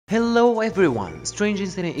Hello everyone, Strange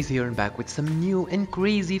Incident is here and back with some new and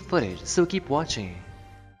crazy footage, so keep watching.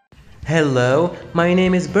 Hello, my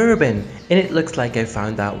name is Bourbon, and it looks like I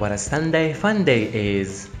found out what a Sunday fun day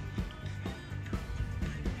is.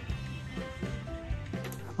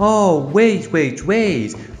 Oh, wait,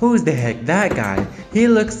 who's the heck that guy? He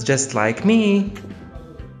looks just like me.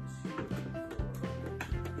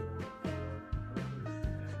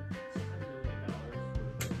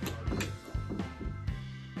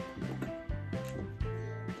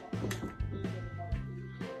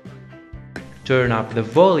 Turn up the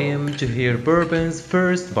volume to hear Bourbon's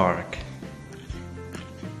first bark.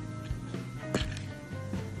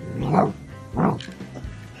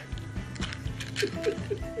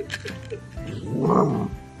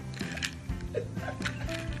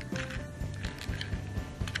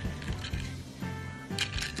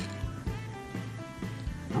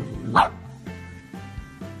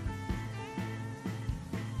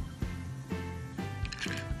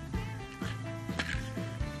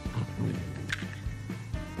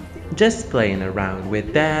 Just playing around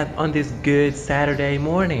with that on this good Saturday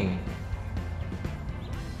morning.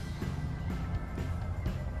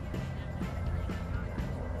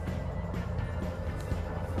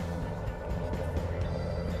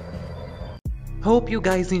 Hope you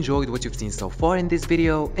guys enjoyed what you've seen so far in this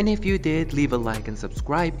video, and if you did, leave a like and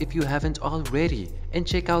subscribe if you haven't already, and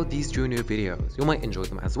check out these 2 new videos, you might enjoy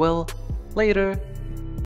them as well. Later!